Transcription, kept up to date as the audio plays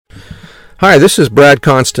Hi, this is Brad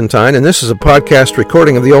Constantine, and this is a podcast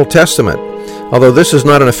recording of the Old Testament. Although this is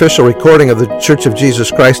not an official recording of the Church of Jesus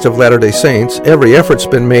Christ of Latter-day Saints, every effort's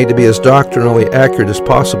been made to be as doctrinally accurate as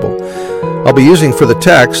possible. I'll be using for the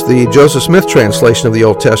text the Joseph Smith translation of the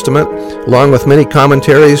Old Testament, along with many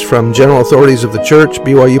commentaries from general authorities of the Church,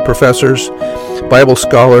 BYU professors, Bible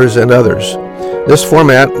scholars, and others. This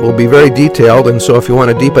format will be very detailed, and so if you want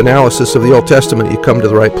a deep analysis of the Old Testament, you come to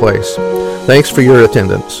the right place. Thanks for your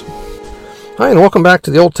attendance. Hi, and welcome back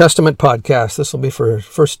to the Old Testament podcast. This will be for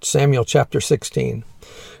 1 Samuel chapter 16.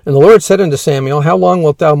 And the Lord said unto Samuel, How long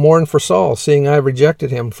wilt thou mourn for Saul, seeing I have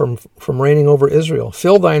rejected him from reigning over Israel?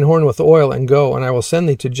 Fill thine horn with oil, and go, and I will send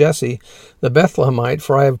thee to Jesse the Bethlehemite,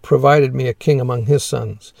 for I have provided me a king among his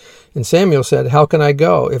sons. And Samuel said, How can I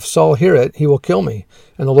go? If Saul hear it, he will kill me.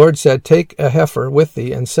 And the Lord said, Take a heifer with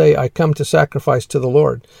thee, and say, I come to sacrifice to the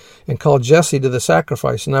Lord. And call Jesse to the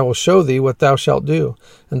sacrifice, and I will show thee what thou shalt do.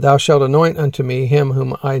 And thou shalt anoint unto me him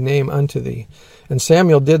whom I name unto thee. And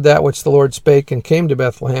Samuel did that which the Lord spake, and came to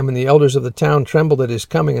Bethlehem. And the elders of the town trembled at his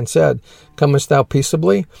coming, and said, Comest thou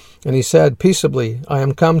peaceably? And he said, Peaceably, I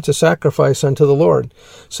am come to sacrifice unto the Lord.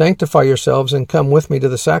 Sanctify yourselves, and come with me to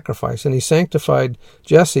the sacrifice. And he sanctified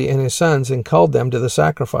Jesse and his sons, and called them to the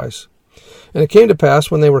sacrifice. And it came to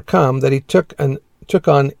pass, when they were come, that he took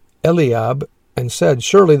on Eliab, and said,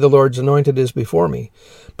 Surely the Lord's anointed is before me.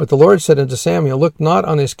 But the Lord said unto Samuel, Look not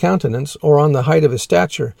on his countenance, or on the height of his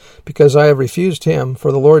stature, because I have refused him.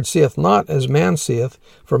 For the Lord seeth not as man seeth,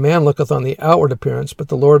 for man looketh on the outward appearance, but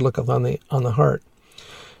the Lord looketh on the heart.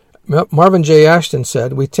 Marvin J. Ashton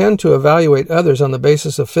said, We tend to evaluate others on the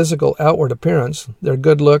basis of physical outward appearance, their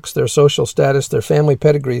good looks, their social status, their family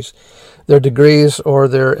pedigrees, their degrees, or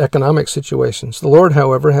their economic situations. The Lord,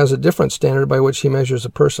 however, has a different standard by which he measures a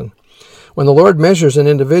person. When the Lord measures an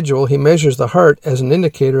individual, he measures the heart as an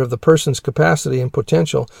indicator of the person's capacity and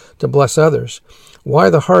potential to bless others. Why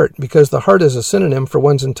the heart? Because the heart is a synonym for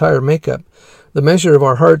one's entire makeup. The measure of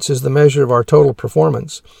our hearts is the measure of our total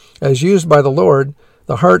performance. As used by the Lord,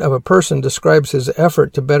 the heart of a person describes his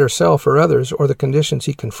effort to better self or others, or the conditions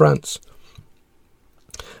he confronts.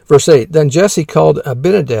 Verse 8, Then Jesse called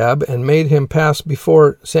Abinadab, and made him pass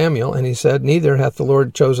before Samuel, and he said, Neither hath the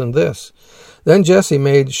Lord chosen this. Then Jesse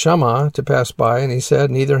made Shammah to pass by, and he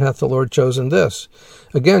said, Neither hath the Lord chosen this.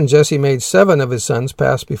 Again Jesse made 7 of his sons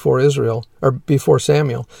pass before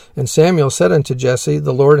Samuel. And Samuel said unto Jesse,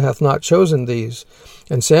 The Lord hath not chosen these.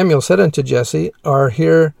 And Samuel said unto Jesse, Are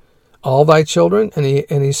here all thy children? And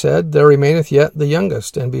he said, There remaineth yet the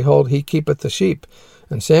youngest, and behold, he keepeth the sheep.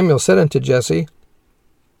 And Samuel said unto Jesse,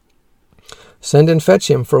 Send and fetch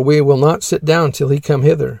him, for we will not sit down till he come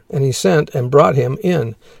hither. And he sent and brought him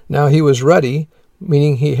in. Now he was ruddy,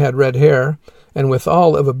 meaning he had red hair, and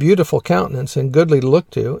withal of a beautiful countenance, and goodly to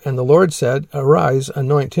look to. And the Lord said, Arise,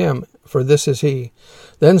 anoint him, for this is he.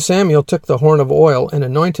 Then Samuel took the horn of oil, and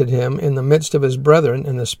anointed him in the midst of his brethren,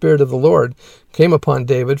 and the Spirit of the Lord came upon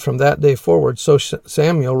David from that day forward. So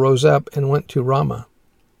Samuel rose up and went to Ramah.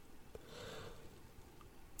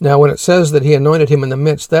 Now, when it says that he anointed him in the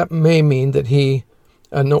midst, that may mean that he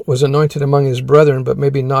was anointed among his brethren, but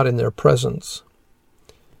maybe not in their presence.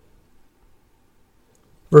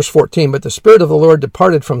 Verse 14, But the Spirit of the Lord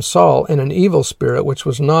departed from Saul, and an evil spirit, which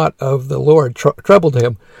was not of the Lord, troubled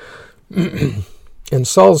him. And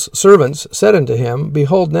Saul's servants said unto him,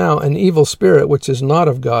 Behold now, an evil spirit, which is not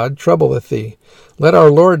of God, troubleth thee. Let our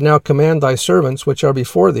Lord now command thy servants, which are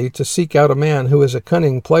before thee, to seek out a man who is a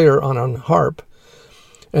cunning player on an harp.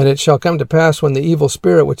 And it shall come to pass, when the evil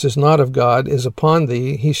spirit which is not of God is upon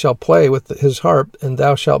thee, he shall play with his harp, and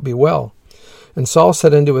thou shalt be well. And Saul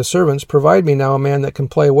said unto his servants, Provide me now a man that can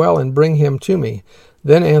play well, and bring him to me.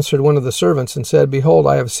 Then answered one of the servants, and said, Behold,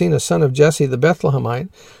 I have seen a son of Jesse the Bethlehemite,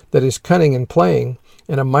 that is cunning in playing,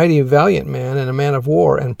 and a mighty valiant man, and a man of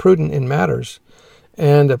war, and prudent in matters,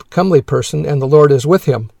 and a comely person, and the Lord is with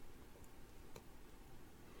him.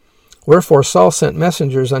 Wherefore Saul sent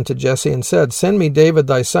messengers unto Jesse, and said, Send me David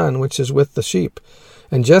thy son, which is with the sheep.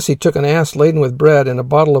 And Jesse took an ass laden with bread, and a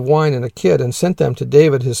bottle of wine, and a kid, and sent them to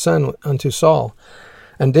David his son unto Saul.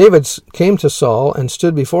 And David came to Saul, and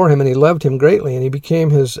stood before him, and he loved him greatly, and he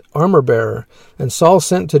became his armor-bearer. And Saul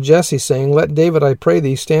sent to Jesse, saying, Let David, I pray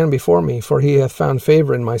thee, stand before me, for he hath found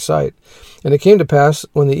favor in my sight. And it came to pass,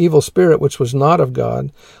 when the evil spirit which was not of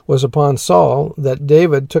God was upon Saul, that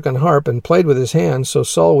David took an harp, and played with his hands, so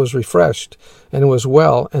Saul was refreshed, and was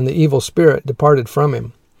well, and the evil spirit departed from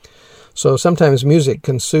him. So sometimes music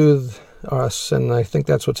can soothe us, and I think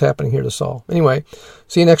that's what's happening here to Saul. Anyway,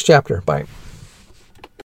 see you next chapter. Bye.